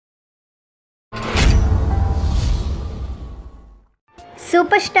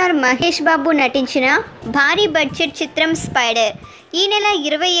Super star Mahesh Babu నటించిన భారీ budget చిత్రం స్పైడర్ ఈ నెల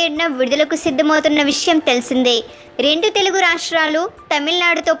 27న విడుదలకు సిద్ధమవుతున్న విషయం తెలిసిందే. 2 తెలుగు రాష్ట్రాలు,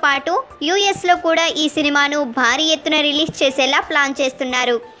 తమిళనాడుతో పాటు యూఎస్లో కూడా ఈ సినిమాను భారీ ఎత్తున రిలీజ్ చేసేలా ప్లాన్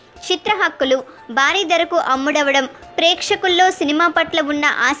చేస్తున్నారు. చిత్ర హక్కులు భారీ ధరకు అమ్ముడవడం, ప్రేక్షకుల్లో సినిమా పట్ల ఉన్న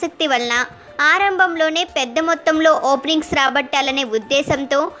ఆసక్తి వలన ఆరంభంలోనే పెద్ద మొత్తంలో ఓపెనింగ్స్ రాబట్టాలనే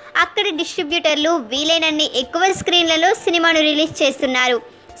ఉద్దేశంతో అక్కడి డిస్ట్రిబ్యూటర్లు వీలైనన్ని ఎక్కువ స్క్రీన్లలో సినిమాను రిలీజ్ చేస్తున్నారు.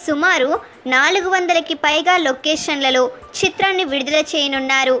 సుమారు 400కి పైగా లొకేషన్లలో చిత్రాన్ని విడుదల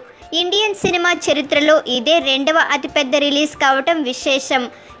చేయనున్నారు. ఇండియన్ సినిమా చరిత్రలో ఇదే 2వ అతిపెద్ద రిలీజ్ కావటం విశేషం.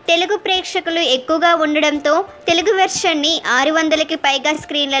 తెలుగు ప్రేక్షకులు ఎక్కువగా ఉండడంతో తెలుగు వెర్షన్ని 600కి పైగా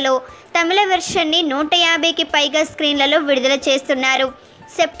స్క్రీన్లలో, తమిళ వెర్షన్ని 150కి పైగా స్క్రీన్లలో విడుదల చేస్తున్నారు.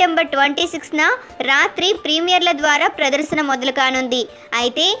 సెప్టెంబర్ 26న రాత్రి ప్రీమియర్ల ద్వారా ప్రదర్శన మొదలు కానుంది.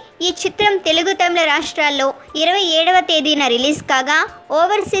 అయితే ఈ చిత్రం తెలుగు, తమిళ రాష్ట్రాల్లో 27వ తేదీన రిలీజ్ కాగా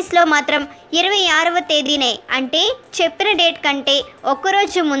ఓవర్సీస్లో మాత్రం 26వ తేదీనే, అంటే చెప్పిన డేట్ కంటే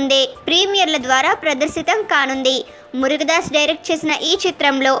ఒక్కరోజు ముందే ప్రీమియర్ల ద్వారా ప్రదర్శితం కానుంది. మురుగదాస్ డైరెక్ట్ చేసిన ఈ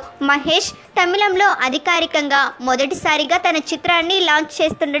చిత్రంలో మహేష్ తమిళంలో అధికారికంగా మొదటిసారిగా తన చిత్రాన్ని లాంచ్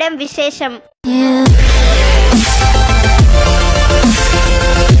చేస్తుండడం విశేషం.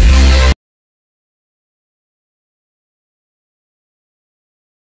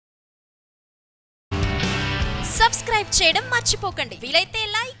 సబ్స్క్రైబ్ చేయడం మర్చిపోకండి. వీలైతే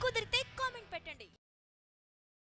లైక్, కుదిరితే కామెంట్ పెట్టండి.